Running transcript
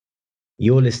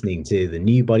You're listening to the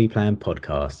New Body Plan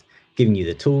podcast, giving you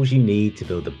the tools you need to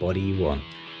build the body you want.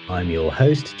 I'm your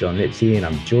host, John Lipsey, and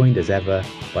I'm joined as ever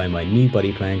by my New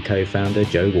Body Plan co-founder,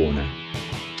 Joe Warner.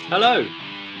 Hello.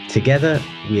 Together,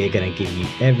 we are going to give you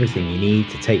everything you need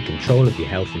to take control of your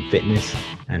health and fitness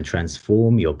and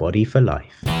transform your body for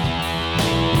life.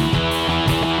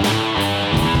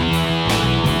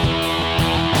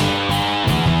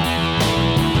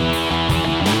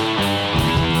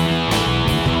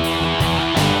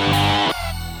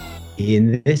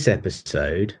 In this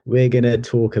episode, we're going to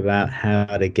talk about how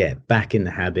to get back in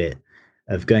the habit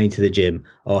of going to the gym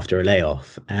after a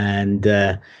layoff. And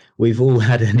we've all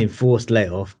had an enforced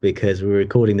layoff because we're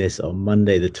recording this on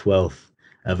Monday, the 12th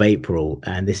of April.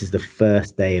 And this is the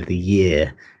first day of the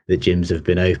year that gyms have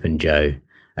been open, Joe.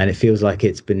 And it feels like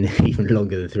it's been even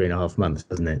longer than 3.5 months,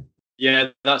 doesn't it? Yeah,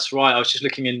 that's right. I was just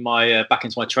looking in my back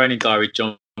into my training diary,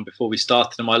 John, before we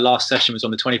started, and my last session was on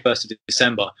the 21st of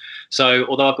December. So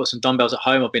although I've got some dumbbells at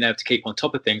home, I've been able to keep on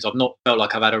top of things. I've not felt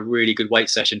like I've had a really good weight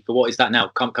session for what is that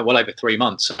now? Well over 3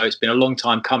 months. So it's been a long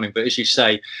time coming. But as you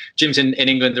say, gyms in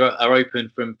England are open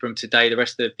from today. The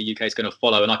rest of the UK is going to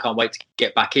follow, and I can't wait to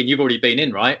get back in. You've already been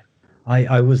in, right?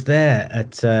 I was there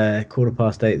at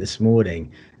 8:15 this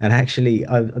morning, and actually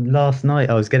last night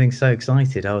I was getting so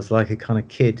excited. I was like a kind of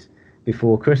kid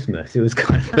before Christmas. It was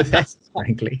kind of pathetic,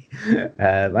 frankly.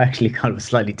 I'm actually kind of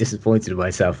slightly disappointed in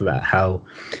myself about how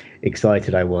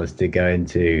excited I was to go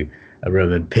into a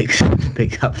room and pick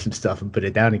up some stuff and put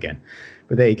it down again.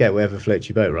 But there you go, wherever floats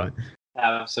your boat, right?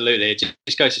 Absolutely. It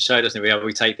just goes to show, doesn't it,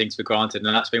 we take things for granted,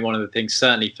 and that's been one of the things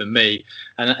certainly for me.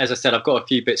 And as I said, I've got a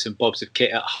few bits and bobs of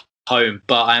kit at home,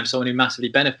 but I am someone who massively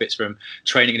benefits from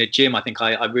training in a gym. I think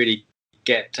I really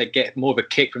get more of a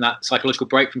kick from that psychological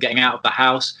break from getting out of the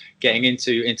house, getting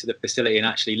into the facility and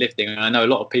actually lifting. And I know a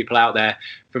lot of people out there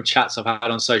from chats I've had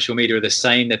on social media are the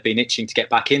same. They've been itching to get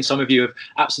back in. Some of you have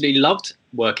absolutely loved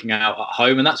working out at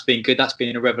home, and that's been good. That's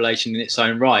been a revelation in its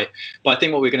own right. But I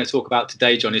think what we're going to talk about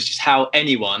today, John, is just how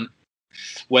anyone,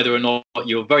 whether or not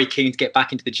you're very keen to get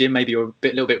back into the gym, maybe you're a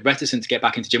little bit reticent to get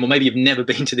back into the gym, or maybe you've never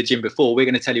been to the gym before, we're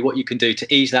going to tell you what you can do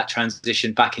to ease that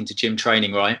transition back into gym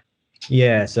training, right?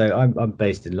 Yeah, so I'm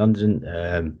based in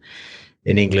London,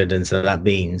 in England, and so that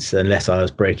means unless I was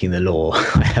breaking the law,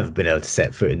 I haven't been able to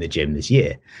set foot in the gym this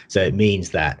year. So it means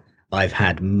that I've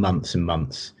had months and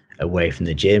months away from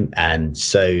the gym, and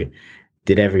so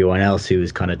did everyone else who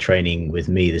was kind of training with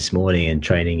me this morning and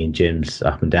training in gyms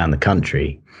up and down the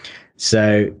country.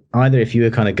 So either if you were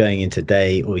kind of going in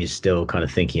today or you're still kind of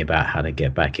thinking about how to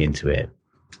get back into it,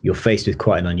 you're faced with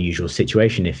quite an unusual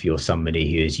situation if you're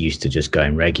somebody who is used to just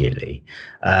going regularly.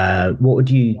 What would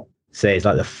you say is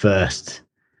like the first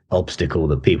obstacle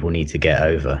that people need to get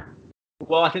over?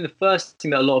 Well, I think the first thing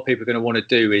that a lot of people are going to want to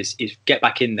do is get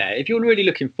back in there. If you're really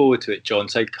looking forward to it, John,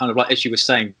 so kind of like as you were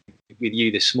saying with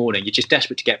you this morning, you're just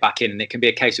desperate to get back in, and it can be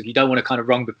a case of you don't want to kind of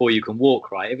run before you can walk,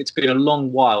 right? If it's been a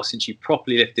long while since you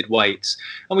properly lifted weights,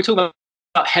 and we're talking about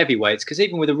heavy weights, because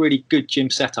even with a really good gym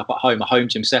setup at home, a home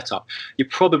gym setup, you're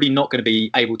probably not going to be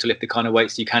able to lift the kind of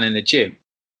weights you can in the gym.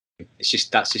 That's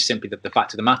just simply the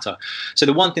fact of the matter. So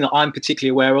the one thing that I'm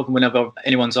particularly aware of, and whenever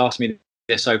anyone's asked me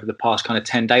this over the past kind of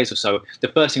 10 days or so, the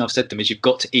first thing I've said to them is you've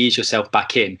got to ease yourself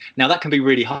back in. Now that can be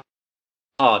really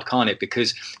hard, can't it?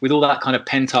 Because with all that kind of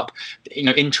pent up,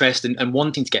 interest and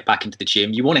wanting to get back into the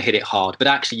gym, you want to hit it hard, but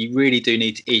actually you really do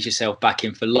need to ease yourself back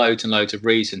in for loads and loads of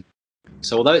reasons.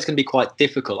 So although it's going to be quite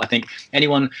difficult, I think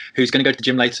anyone who's going to go to the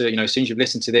gym later, as soon as you've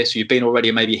listened to this, or you've been already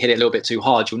and maybe hit it a little bit too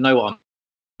hard, you'll know what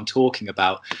I'm talking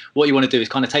about. What you want to do is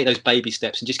kind of take those baby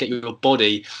steps and just get your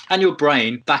body and your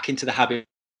brain back into the habit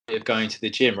of going to the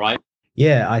gym, right?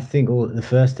 Yeah, I think the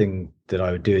first thing that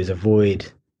I would do is avoid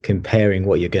comparing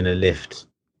what you're going to lift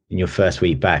in your first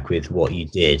week back with what you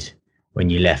did when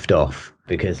you left off.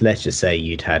 Because let's just say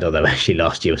you'd had, although actually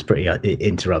last year was pretty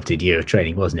interrupted year of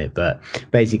training, wasn't it? But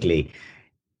basically,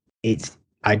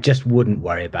 I just wouldn't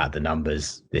worry about the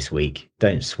numbers this week.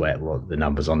 Don't sweat what the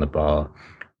numbers on the bar.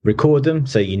 Record them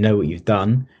so you know what you've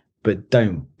done, but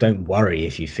don't worry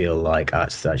if you feel like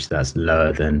that's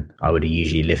lower than I would have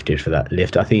usually lifted for that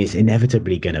lift. I think it's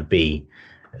inevitably going to be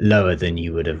lower than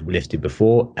you would have lifted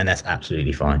before, and that's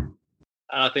absolutely fine.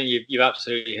 And I think you've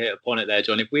absolutely hit upon it there,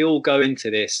 John. If we all go into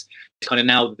this kind of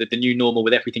now the new normal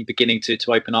with everything beginning to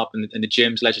open up and the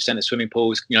gyms, leisure centres, swimming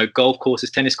pools, golf courses,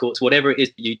 tennis courts, whatever it is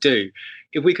that you do,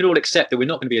 if we could all accept that we're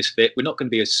not going to be as fit, we're not going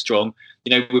to be as strong,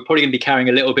 we're probably going to be carrying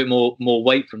a little bit more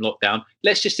weight from lockdown.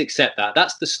 Let's just accept that.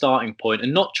 That's the starting point,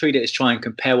 and not treat it as try and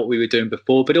compare what we were doing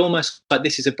before, but almost like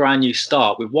this is a brand new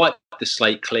start. We've wiped the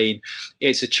slate clean.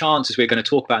 It's a chance, as we're going to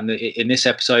talk about in this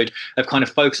episode, of kind of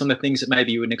focus on the things that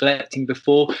maybe you were neglecting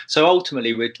before. So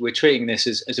ultimately, we're treating this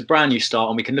as a brand new start,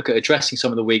 and we can look at addressing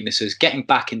some of the weaknesses, getting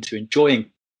back into enjoying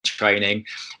training,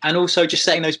 and also just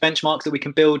setting those benchmarks that we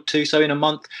can build to. So in a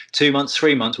month, 2 months,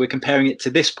 3 months, we're comparing it to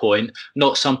this point,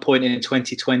 not some point in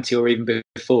 2020 or even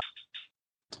before.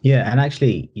 Yeah, and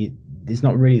actually, there's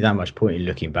not really that much point in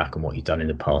looking back on what you've done in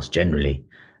the past generally.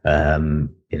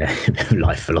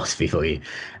 Life philosophy for you,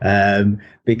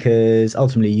 because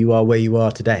ultimately you are where you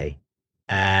are today,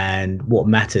 and what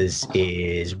matters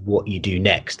is what you do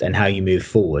next and how you move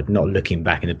forward, not looking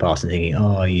back in the past and thinking,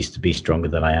 I used to be stronger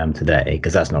than I am today,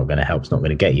 because that's not going to help. It's not going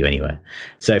to get you anywhere.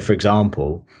 So for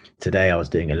example, today I was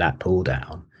doing a lat pull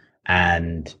down,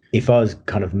 and if I was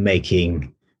kind of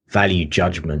making value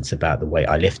judgments about the weight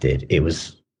I lifted, it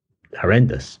was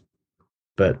horrendous.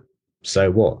 But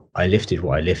so what? I lifted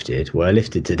what I lifted. What I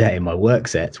lifted today in my work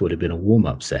sets would have been a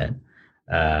warm-up set,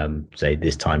 say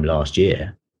this time last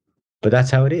year. But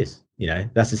that's how it is.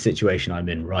 That's the situation I'm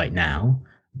in right now.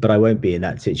 But I won't be in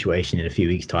that situation in a few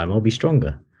weeks' time. I'll be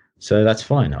stronger. So that's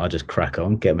fine. I'll just crack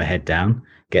on, get my head down,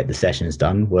 get the sessions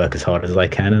done, work as hard as I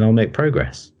can, and I'll make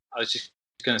progress. I was just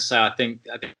going to say, I think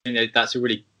that's a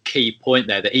really key point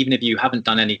there, that even if you haven't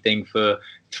done anything for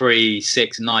 3,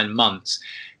 6, 9 months,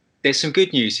 there's some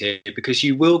good news here, because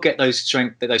you will get those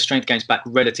strength gains back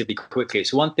relatively quickly.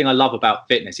 So one thing I love about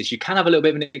fitness is you can have a little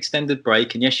bit of an extended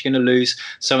break, and yes, you're going to lose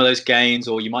some of those gains,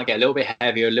 or you might get a little bit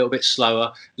heavier, a little bit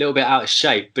slower, a little bit out of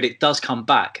shape, but it does come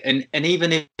back. And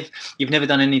even if you've never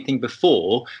done anything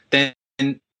before, then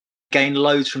gain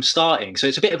loads from starting. So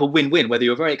it's a bit of a win-win, whether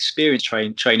you're a very experienced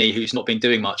trainee who's not been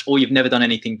doing much, or you've never done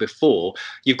anything before.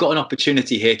 You've got an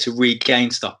opportunity here to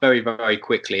regain stuff very, very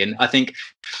quickly. And I think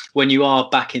when you are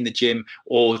back in the gym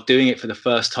or doing it for the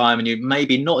first time, and you're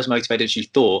maybe not as motivated as you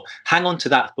thought, hang on to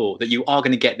that thought that you are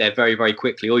going to get there very, very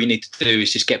quickly. All you need to do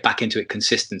is just get back into it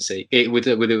with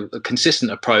a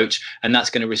consistent approach, and that's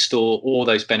going to restore all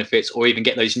those benefits, or even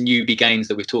get those newbie gains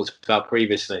that we've talked about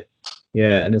previously.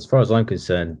 Yeah, and as far as I'm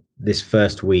concerned, this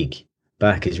first week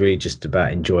back is really just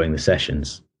about enjoying the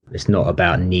sessions. It's not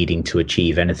about needing to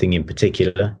achieve anything in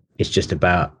particular. It's just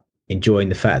about enjoying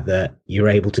the fact that you're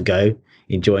able to go,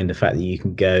 enjoying the fact that you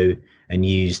can go and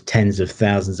use tens of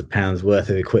thousands of pounds worth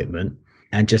of equipment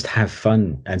and just have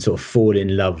fun and sort of fall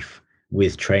in love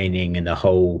with training and the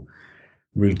whole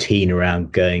routine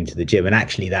around going to the gym. And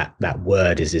actually that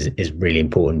word is really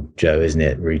important, Joe, isn't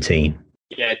it? Routine.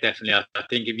 Yeah, definitely. I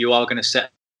think if you are going to set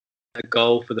a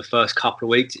goal for the first couple of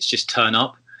weeks, it's just turn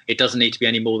up. It doesn't need to be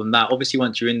any more than that. Obviously,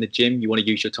 once you're in the gym, you want to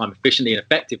use your time efficiently and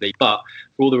effectively. But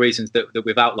for all the reasons that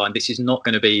we've outlined, this is not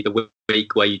going to be the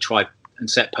week where you try and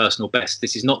set personal best.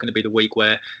 This is not going to be the week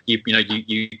where you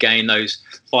gain those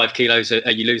 5 kilos,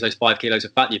 you lose those 5 kilos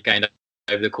of fat you've gained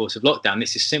over the course of lockdown.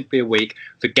 This is simply a week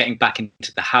for getting back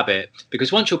into the habit,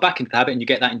 because once you're back into the habit and you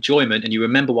get that enjoyment and you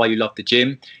remember why you love the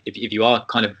gym, if you are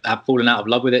kind of have fallen out of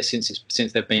love with it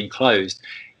since they've been closed,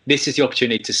 this is the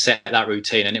opportunity to set that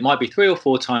routine. And it might be 3 or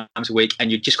 4 times a week,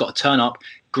 and you've just got to turn up,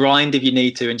 grind if you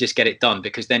need to, and just get it done,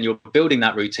 because then you're building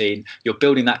that routine, you're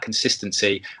building that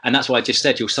consistency. And that's why I just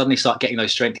said, you'll suddenly start getting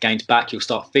those strength gains back. You'll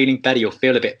start feeling better. You'll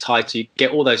feel a bit tighter. You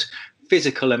get all those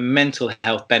physical and mental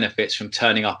health benefits from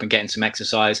turning up and getting some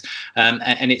exercise.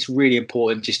 And it's really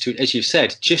important just to, as you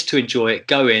said, just to enjoy it,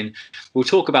 go in. We'll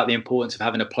talk about the importance of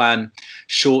having a plan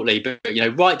shortly, but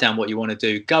write down what you want to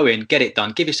do, go in, get it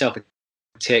done, give yourself a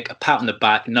tick, a pat on the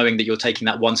back, knowing that you're taking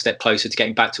that one step closer to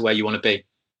getting back to where you want to be.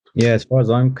 Yeah, as far as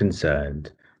I'm concerned,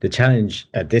 the challenge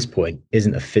at this point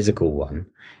isn't a physical one,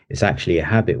 it's actually a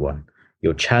habit one.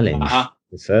 Your challenge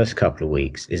the first couple of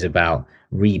weeks is about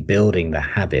rebuilding the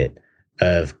habit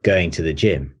of going to the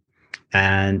gym,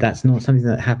 and that's not something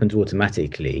that happens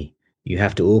automatically. You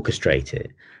have to orchestrate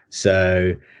it.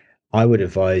 So I would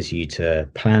advise you to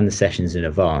plan the sessions in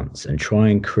advance and try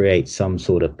and create some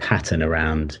sort of pattern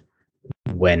around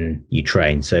when you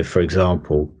train. So for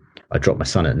example, I drop my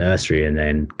son at nursery and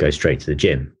then go straight to the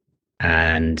gym,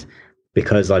 and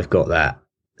because I've got that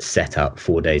set up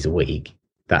 4 days a week,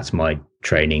 that's my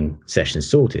training session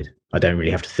sorted. I don't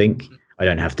really have to think. I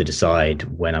don't have to decide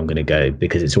when I'm going to go,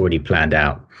 because it's already planned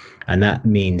out. And that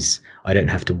means I don't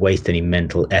have to waste any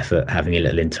mental effort having a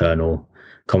little internal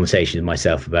conversation with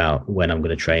myself about when I'm going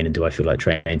to train and do I feel like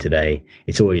training today.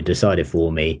 It's already decided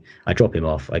for me. I drop him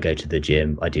off, I go to the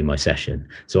gym, I do my session.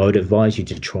 So I would advise you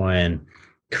to try and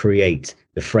create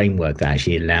the framework that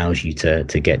actually allows you to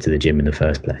get to the gym in the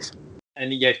first place.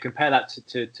 And yeah, compare that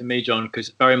to me, John, because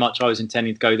very much I was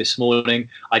intending to go this morning.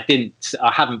 I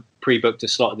haven't pre-booked a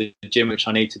slot at the gym, which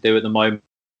I need to do at the moment,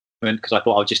 because I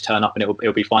thought I'll just turn up and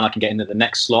it'll be fine. I can get into the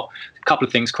next slot. A couple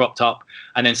of things cropped up,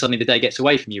 and then suddenly the day gets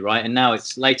away from you, right? And now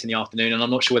it's late in the afternoon, and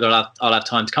I'm not sure whether I'll have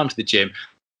time to come to the gym.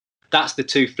 That's the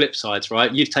two flip sides,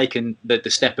 right? You've taken the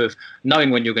step of knowing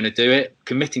when you're going to do it,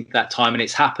 committing to that time, and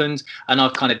it's happened. And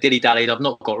I've kind of dilly-dallied. I've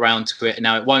not got round to it, and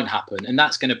now it won't happen. And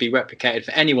that's going to be replicated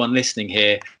for anyone listening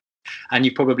here. And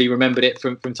you probably remembered it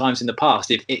from times in the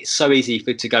past. If it's so easy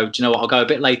to go, do you know what, I'll go a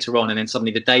bit later on, and then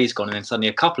suddenly the day's gone, and then suddenly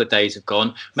a couple of days have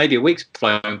gone, maybe a week's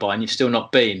flown by, and you've still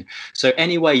not been. So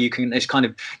any way you can, it's kind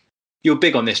of, you're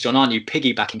big on this, John, aren't you?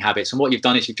 Piggybacking habits. And what you've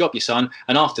done is you've dropped your son,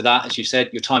 and after that, as you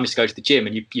said, your time is to go to the gym,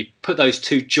 and you put those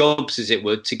two jobs, as it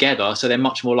would, together, so they're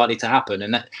much more likely to happen.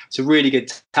 And that's a really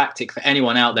good tactic for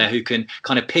anyone out there who can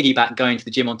kind of piggyback going to the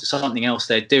gym onto something else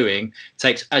they're doing.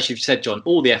 Takes, as you've said, John,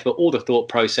 all the effort, all the thought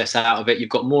process out of it. You've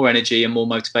got more energy and more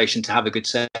motivation to have a good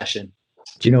session.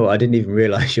 Do you know what? I didn't even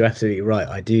realize. You're absolutely right.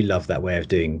 I do love that way of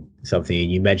doing something.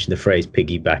 And you mentioned the phrase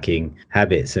piggybacking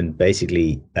habits. And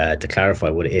basically, to clarify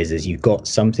what it is you've got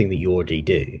something that you already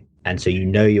do. And so you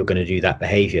know you're going to do that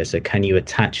behavior. So can you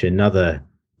attach another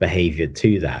behavior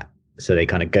to that? So they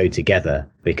kind of go together,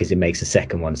 because it makes the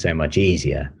second one so much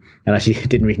easier. And actually, I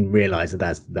didn't even realize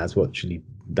that was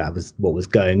what was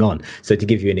going on. So to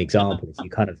give you an example, if you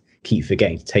kind of keep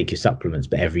forgetting to take your supplements,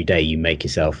 but every day you make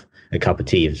yourself a cup of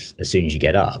tea as soon as you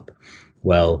get up,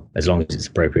 well, as long as it's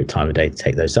appropriate time of day to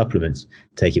take those supplements,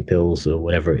 take your pills or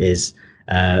whatever it is,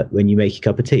 when you make your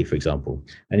cup of tea, for example.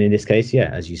 And in this case, yeah,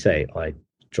 as you say, I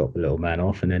drop the little man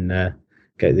off and then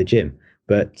go to the gym.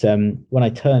 But when I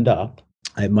turned up,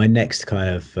 my next kind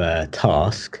of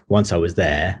task, once I was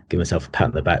there, give myself a pat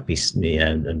on the back,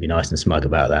 and be nice and smug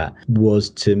about that, was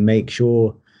to make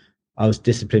sure I was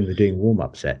disciplined with doing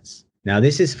warm-up sets. Now,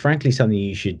 this is frankly something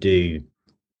you should do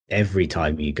every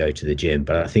time you go to the gym,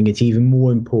 but I think it's even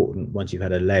more important once you've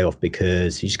had a layoff,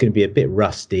 because you're just going to be a bit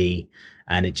rusty,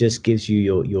 and it just gives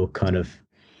you your kind of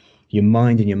your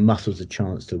mind and your muscles a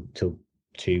chance to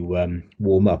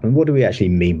warm up. And what do we actually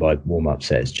mean by warm-up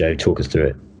sets, Joe? Talk us through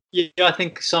it. Yeah, I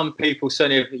think some people,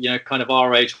 certainly, kind of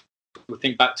our age, will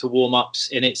think back to warm-ups,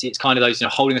 and it's kind of those,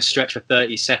 holding a stretch for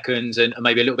 30 seconds and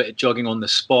maybe a little bit of jogging on the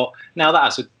spot. Now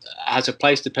that has a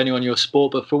place depending on your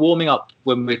sport, but for warming up,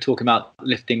 when we're talking about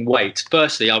lifting weights,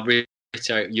 firstly, I'll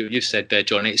reiterate you said there,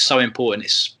 John, it's so important,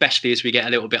 especially as we get a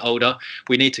little bit older.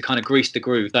 We need to kind of grease the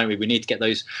groove, don't we? We need to get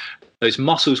those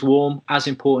muscles warm. As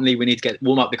importantly, we need to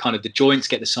warm up the joints,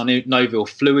 get the synovial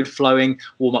fluid flowing,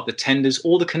 warm up the tendons,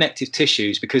 all the connective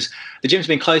tissues, because the gym's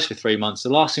been closed for 3 months. The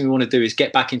last thing we want to do is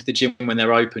get back into the gym when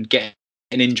they're open, get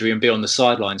an injury and be on the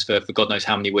sidelines for God knows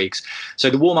how many weeks. So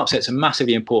the warm-up sets are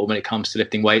massively important when it comes to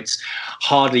lifting weights.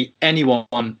 Hardly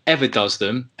anyone ever does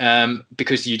them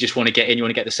because you just want to get in, you want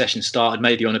to get the session started,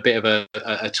 maybe on a bit of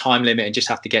a time limit and just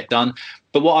have to get done.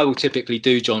 But what I will typically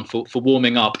do, John, for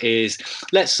warming up is,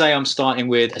 let's say I'm starting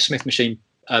with a Smith machine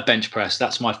bench press.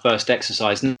 That's my first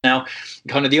exercise. Now,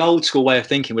 kind of the old school way of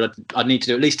thinking would I'd need to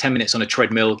do at least 10 minutes on a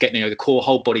treadmill, getting the core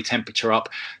whole body temperature up.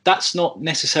 That's not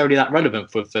necessarily that relevant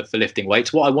for lifting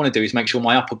weights. What I want to do is make sure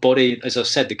my upper body, as I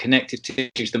said, the connective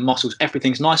tissues, the muscles,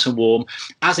 everything's nice and warm.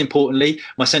 As importantly,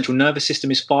 my central nervous system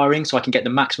is firing, so I can get the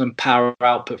maximum power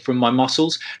output from my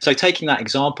muscles. So taking that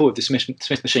example of the Smith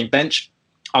machine bench,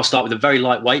 I'll start with a very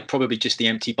light weight, probably just the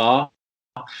empty bar.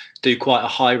 Do quite a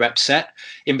high rep set.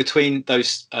 In between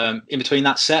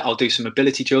that set, I'll do some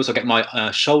mobility drills. I'll get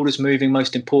my shoulders moving,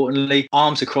 most importantly,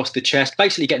 arms across the chest,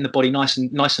 basically getting the body nice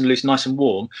and loose, nice and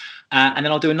warm. And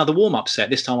then I'll do another warm-up set.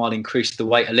 This time I'll increase the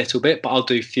weight a little bit, but I'll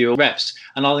do fewer reps.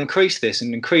 And I'll increase this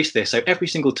and increase this. So every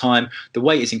single time the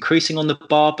weight is increasing on the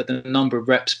bar, but the number of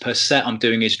reps per set I'm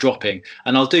doing is dropping.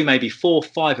 And I'll do maybe 4 or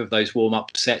 5 of those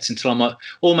warm-up sets until I'm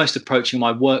almost approaching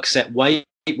my work set weight,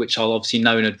 which I'll obviously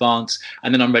know in advance,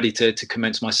 and then I'm ready to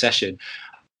commence my session.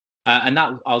 And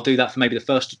that I'll do that for maybe the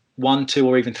first 1, 2,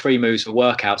 or even 3 moves of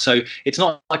workout. So it's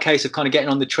not a case of kind of getting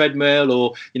on the treadmill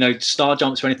or star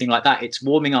jumps or anything like that. It's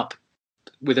warming up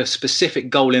with a specific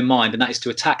goal in mind, and that is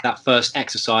to attack that first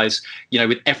exercise,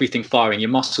 with everything firing, your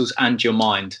muscles and your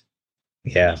mind.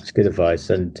 Yeah, it's good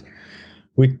advice. And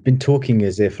we've been talking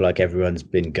as if like everyone's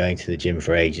been going to the gym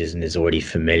for ages and is already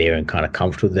familiar and kind of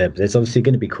comfortable there. But there's obviously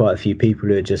going to be quite a few people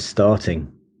who are just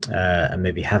starting and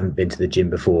maybe haven't been to the gym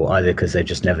before, either because they've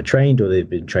just never trained or they've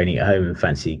been training at home and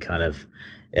fancy kind of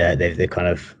They kind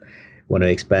of want to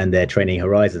expand their training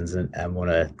horizons and want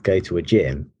to go to a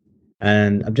gym.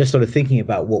 And I'm just sort of thinking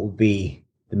about what would be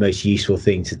the most useful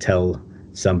thing to tell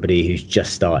somebody who's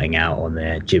just starting out on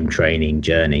their gym training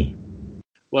journey.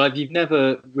 Well, if you've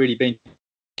never really been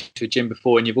to a gym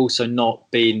before and you've also not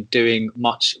been doing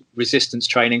much resistance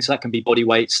training, so that can be body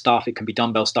weight stuff, it can be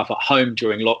dumbbell stuff at home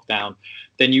during lockdown,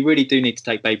 then you really do need to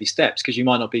take baby steps, because you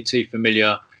might not be too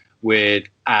familiar with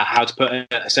how to put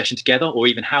a session together, or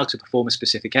even how to perform a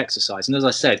specific exercise. And as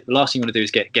I said, the last thing you want to do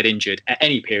is get injured at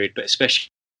any period, but especially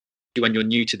when you're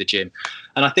new to the gym.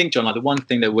 And I think, John, like, the one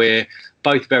thing that we're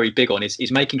both very big on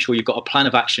is making sure you've got a plan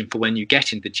of action for when you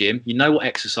get into the gym. You know what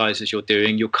exercises you're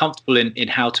doing, you're comfortable in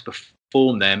how to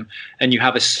perform them, and you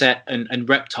have a set and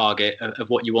rep target of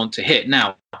what you want to hit.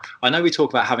 Now, I know we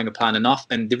talk about having a plan enough,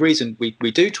 and the reason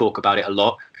we do talk about it a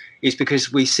lot is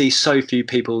because we see so few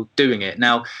people doing it.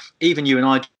 Now, even you and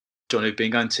I, John, who've been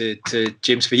going to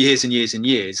gyms for years and years and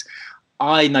years,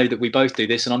 I know that we both do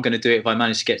this, and I'm going to do it if I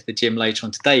manage to get to the gym later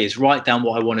on today, is write down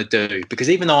what I want to do.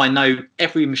 Because even though I know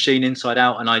every machine inside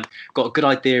out and I've got a good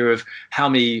idea of how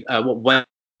many, what weight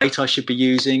I should be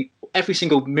using, every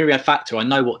single myriad factor, I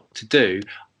know what to do,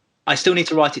 I still need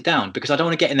to write it down, because I don't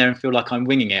want to get in there and feel like I'm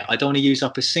winging it. I don't want to use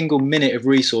up a single minute of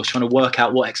resource trying to work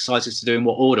out what exercises to do in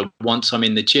what order once I'm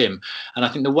in the gym. And I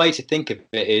think the way to think of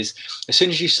it is, as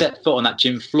soon as you set foot on that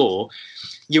gym floor,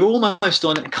 you're almost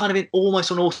on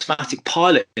automatic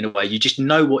pilot in a way. You just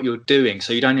know what you're doing,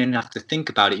 so you don't even have to think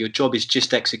about it. Your job is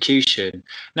just execution.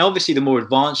 Now, obviously, the more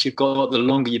advanced you've got, the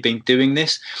longer you've been doing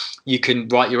this, you can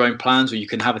write your own plans, or you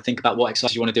can have a think about what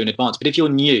exercise you want to do in advance. But if you're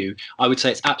new, I would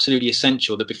say it's absolutely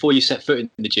essential that before you set foot in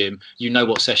the gym, you know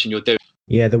what session you're doing.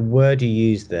 Yeah, the word you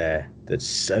use there that's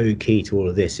so key to all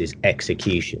of this is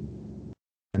execution.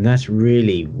 And that's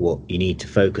really what you need to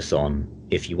focus on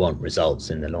if you want results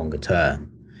in the longer term.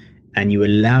 And you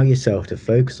allow yourself to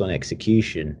focus on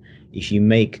execution if you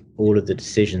make all of the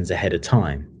decisions ahead of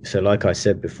time. So like I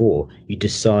said before, you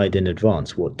decide in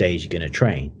advance what days you're going to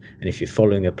train. And if you're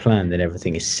following a plan, then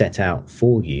everything is set out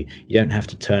for you. You don't have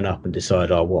to turn up and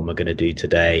decide, oh, what am I going to do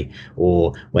today?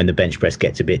 Or when the bench press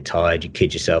gets a bit tired, you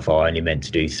kid yourself, oh, I only meant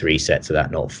to do 3 sets of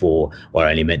that, not 4, or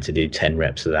I only meant to do 10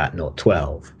 reps of that, not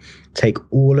 12. Take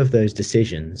all of those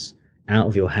decisions out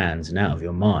of your hands and out of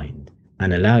your mind,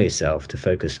 and allow yourself to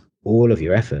focus all of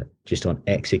your effort just on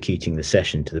executing the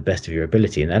session to the best of your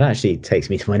ability. And that actually takes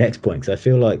me to my next point, because I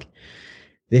feel like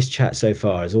this chat so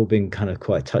far has all been kind of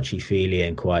quite touchy-feely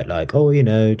and quite like,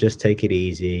 oh, just take it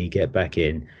easy, get back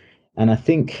in. And I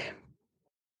think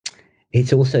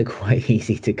it's also quite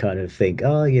easy to kind of think,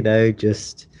 oh,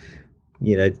 just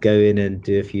go in and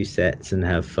do a few sets and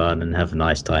have fun and have a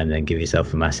nice time, then give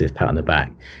yourself a massive pat on the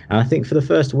back. And I think for the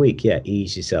first week,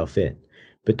 ease yourself in.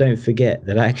 But don't forget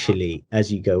that actually,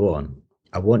 as you go on,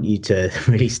 I want you to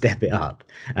really step it up,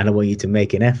 and I want you to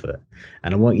make an effort,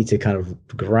 and I want you to kind of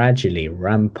gradually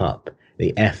ramp up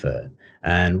the effort.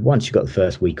 And once you've got the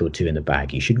first week or two in the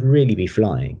bag, you should really be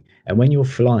flying. And when you're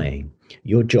flying,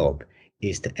 your job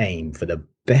is to aim for the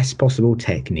best possible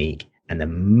technique and the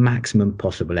maximum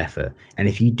possible effort. And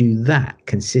if you do that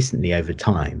consistently over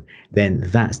time, then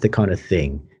that's the kind of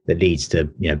thing that leads to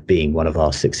being one of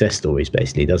our success stories,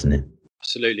 basically, doesn't it?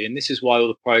 Absolutely. And this is why all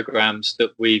the programs that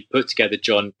we put together,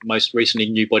 John, most recently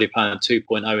New Body Plan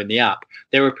 2.0 in the app,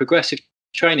 they're a progressive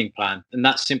training plan. And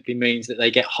that simply means that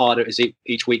they get harder as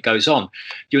each week goes on.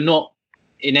 You're not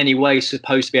in any way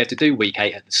supposed to be able to do week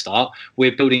 8 at the start.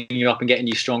 We're building you up and getting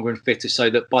you stronger and fitter so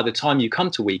that by the time you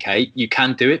come to week 8, you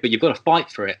can do it, but you've got to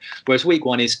fight for it. Whereas week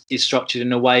 1 is structured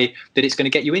in a way that it's going to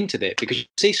get you into it, because you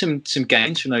see some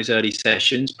gains from those early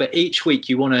sessions, but each week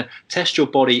you want to test your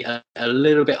body a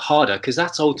little bit harder, because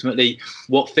that's ultimately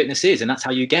what fitness is. And that's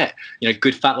how you get,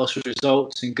 good fat loss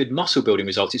results and good muscle building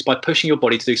results. It's by pushing your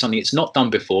body to do something it's not done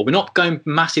before. We're not going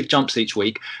massive jumps each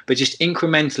week, but just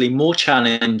incrementally more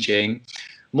challenging,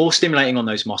 more stimulating on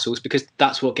those muscles, because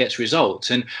that's what gets results.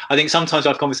 And I think sometimes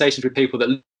I have conversations with people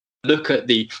that look at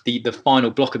the final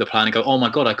block of the plan and go, oh my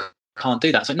God, I can't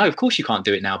do that. So no, of course you can't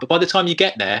do it now. But by the time you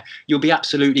get there, you'll be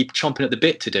absolutely chomping at the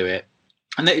bit to do it.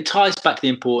 And it ties back to the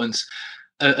importance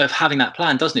of having that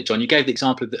plan, doesn't it, John? You gave the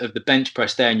example of the bench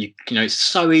press there, and it's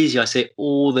so easy. I see it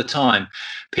all the time.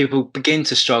 People begin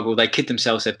to struggle. They kid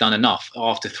themselves they've done enough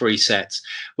after 3 sets.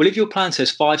 Well, if your plan says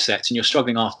 5 sets and you're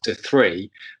struggling after 3,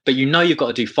 but you've got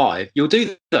to do 5, you'll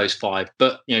do those 5.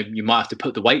 But you might have to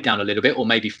put the weight down a little bit, or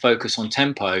maybe focus on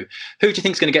tempo. Who do you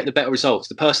think is going to get the better results?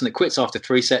 The person that quits after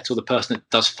 3 sets, or the person that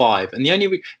does 5? And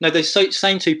those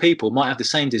same 2 people might have the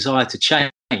same desire to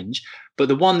change. But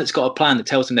the one that's got a plan that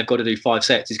tells them they've got to do 5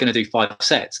 sets is going to do 5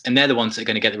 sets. And they're the ones that are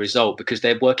going to get the result, because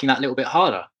they're working that little bit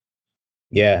harder.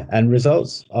 Yeah, and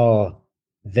results are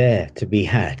there to be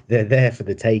had. They're there for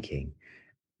the taking.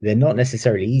 They're not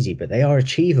necessarily easy, but they are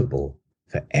achievable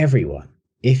for everyone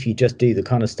if you just do the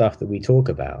kind of stuff that we talk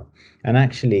about. And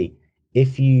actually,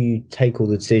 if you take all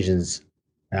the decisions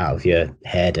out of your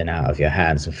head and out of your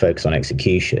hands and focus on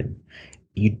execution,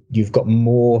 you've got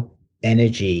more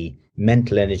energy,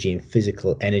 mental energy and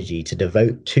physical energy to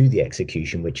devote to the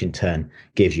execution, which in turn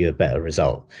gives you a better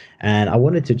result. And I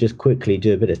wanted to just quickly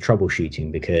do a bit of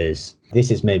troubleshooting, because this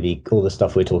is maybe all the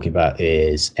stuff we're talking about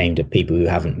is aimed at people who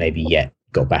haven't maybe yet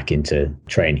got back into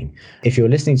training. If you're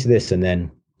listening to this and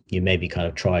then you maybe kind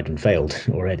of tried and failed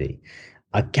already,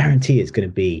 I guarantee it's going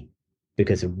to be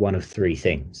because of one of three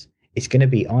things. It's going to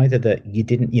be either that you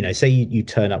didn't, say you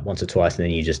turn up once or twice and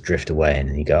then you just drift away and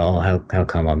then you go, oh, how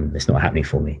come it's not happening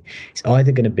for me? It's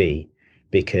either going to be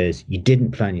because you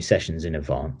didn't plan your sessions in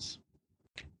advance,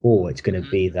 or it's going to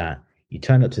be that you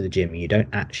turn up to the gym and you don't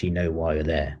actually know why you're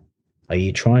there. Are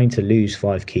you trying to lose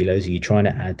 5 kilos? Are you trying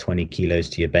to add 20 kilos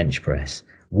to your bench press?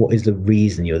 What is the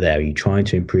reason you're there? Are you trying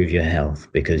to improve your health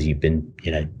because you've been,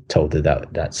 told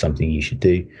that's something you should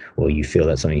do, or you feel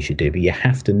that's something you should do? But you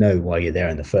have to know why you're there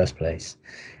in the first place.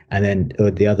 And then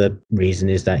the other reason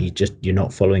is that you're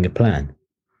not following a plan,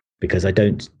 because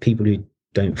people who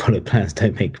don't follow plans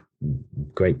don't make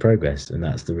great progress, and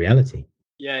that's the reality.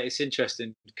 Yeah, it's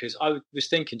interesting because I was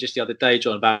thinking just the other day,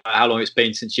 John, about how long it's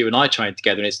been since you and I trained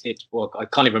together, and it's well, I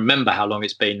can't even remember how long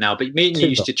it's been now. But me and you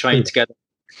used to train together.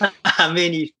 Me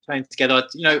and you trained together.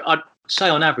 I'd say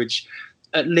on average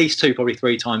at least 2, probably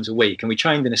 3 times a week, and we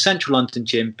trained in a central London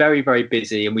gym, very, very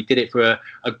busy, and we did it for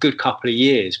a good couple of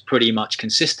years, pretty much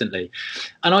consistently.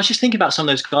 And I was just thinking about some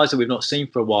of those guys that we've not seen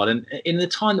for a while, and in the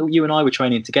time that you and I were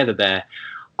training together there,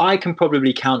 I can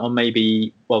probably count on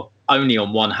only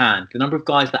on one hand, the number of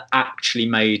guys that actually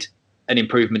made an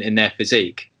improvement in their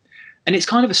physique. And it's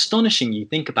kind of astonishing, you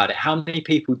think about it, how many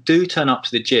people do turn up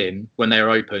to the gym when they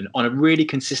are open on a really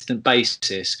consistent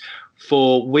basis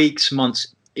for weeks,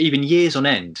 months, even years on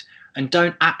end, and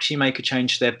don't actually make a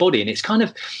change to their body. And it's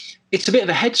a bit of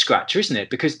a head scratcher, isn't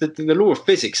it? Because the law of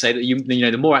physics say that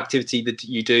the more activity that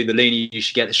you do, the leaner you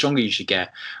should get, the stronger you should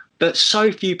get. But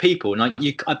so few people, and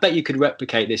I bet you could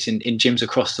replicate this in gyms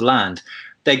across the land.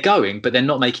 They're going, but they're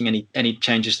not making any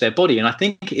changes to their body. And I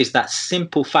think it is that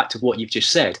simple fact of what you've just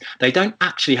said. They don't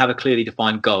actually have a clearly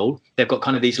defined goal. They've got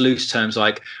kind of these loose terms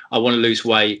like, I want to lose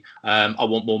weight, I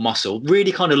want more muscle,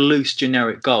 really kind of loose,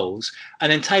 generic goals.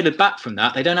 And then tailored back from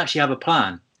that, they don't actually have a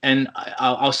plan. And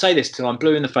I'll say this till I'm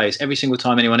blue in the face every single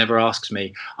time anyone ever asks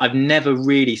me. I've never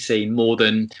really seen more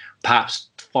than perhaps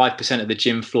 5% of the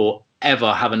gym floor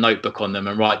ever have a notebook on them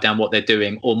and write down what they're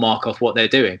doing or mark off what they're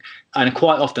doing. And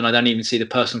quite often I don't even see the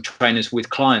personal trainers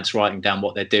with clients writing down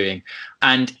what they're doing.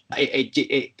 And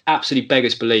it absolutely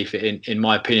beggars belief, in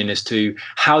my opinion, as to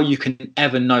how you can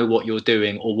ever know what you're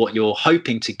doing or what you're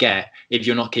hoping to get if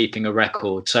you're not keeping a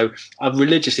record. So I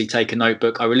religiously take a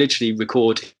notebook. I religiously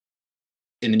record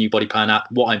in the New Body Plan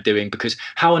app what I'm doing, because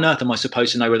how on earth am I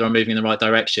supposed to know whether I'm moving in the right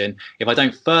direction if I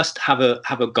don't first have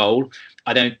a goal,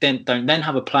 I don't then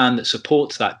have a plan that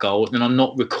supports that goal, and I'm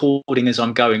not recording as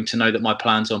I'm going to know that my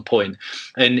plan's on point.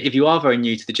 And if you are very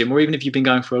new to the gym, or even if you've been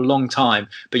going for a long time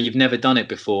but you've never done it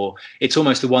before, it's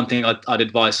almost the one thing I'd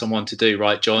advise someone to do,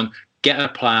 right, John? Get a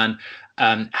plan.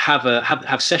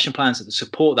 Have session plans that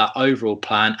support that overall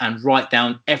plan, and write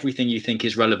down everything you think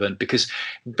is relevant, because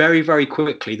very, very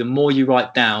quickly, the more you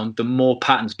write down, the more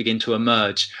patterns begin to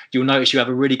emerge. You'll notice you have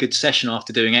a really good session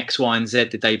after doing X, Y, and Z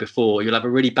the day before. You'll have a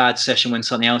really bad session when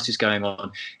something else is going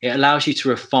on. It allows you to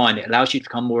refine. It allows you to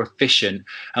become more efficient.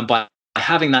 And by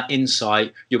having that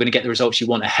insight, you're going to get the results you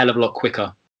want a hell of a lot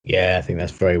quicker. Yeah, I think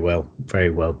that's very well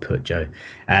put, Joe.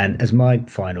 And as my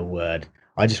final word,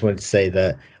 I just wanted to say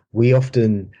that we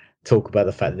often talk about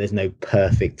the fact that there's no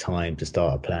perfect time to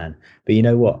start a plan. But you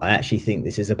know what? I actually think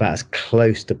this is about as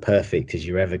close to perfect as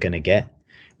you're ever going to get,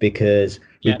 because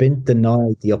we've been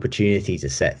denied the opportunity to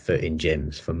set foot in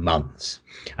gyms for months.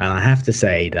 And I have to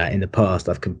say that in the past,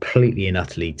 I've completely and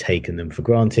utterly taken them for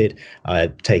granted.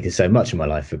 I've taken so much of my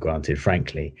life for granted,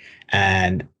 frankly.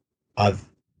 And I've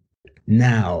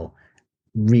now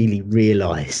really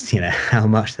realized, how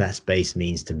much that space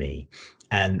means to me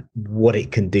and what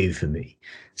it can do for me.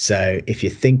 So if you're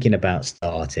thinking about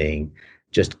starting,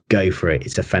 just go for it.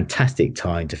 It's a fantastic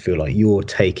time to feel like you're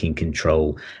taking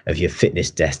control of your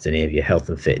fitness destiny, of your health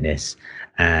and fitness,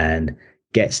 and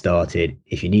get started.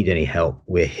 If you need any help,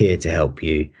 we're here to help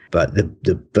you. But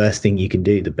the best thing you can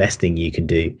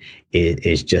do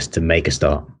is just to make a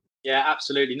start. Yeah,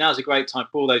 absolutely. Now's a great time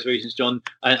for all those reasons, John,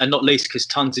 and not least because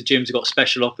tons of gyms have got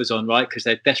special offers on, right? Because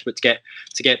they're desperate to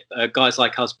get guys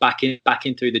like us back in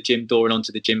through the gym door and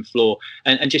onto the gym floor.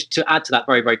 And just to add to that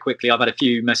very, very quickly, I've had a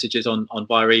few messages on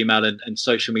via email and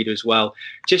social media as well,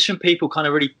 just from people kind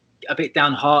of really a bit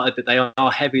downhearted that they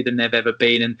are heavier than they've ever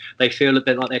been, and they feel that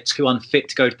they're too unfit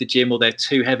to go to the gym, or they're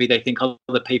too heavy. They think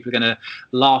other people are going to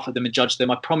laugh at them and judge them.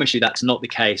 I promise you that's not the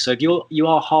case. So if you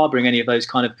are harboring any of those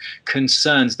kind of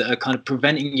concerns that are kind of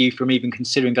preventing you from even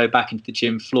considering go back into the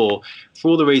gym floor, for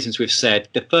all the reasons we've said,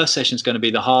 the first session is going to be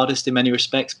the hardest in many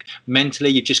respects. Mentally,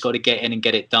 you've just got to get in and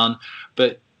get it done.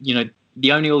 But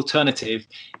the only alternative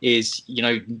is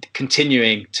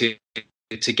continuing to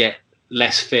get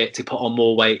less fit, to put on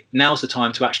more weight. Now's the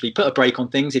time to actually put a break on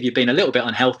things. If you've been a little bit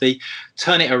unhealthy,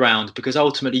 turn it around, because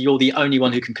ultimately you're the only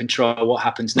one who can control what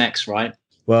happens next, right?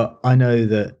 Well, I know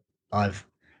that I've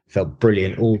felt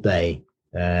brilliant all day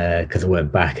because I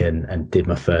went back and did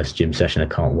my first gym session. I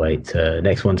can't wait to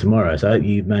next one tomorrow. So I hope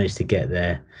you managed to get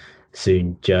there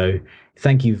soon, Joe.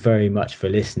 Thank you very much for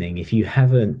listening. If you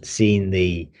haven't seen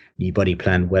the New Body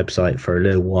Plan website for a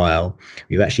little while,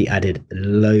 we've actually added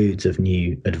loads of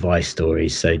new advice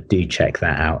stories. So do check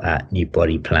that out at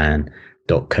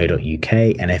newbodyplan.co.uk.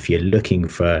 And if you're looking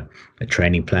for a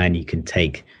training plan, you can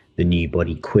take the New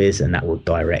Body quiz, and that will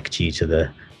direct you to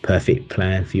the perfect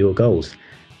plan for your goals.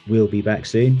 We'll be back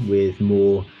soon with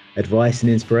more advice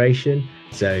and inspiration.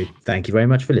 So thank you very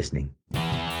much for listening.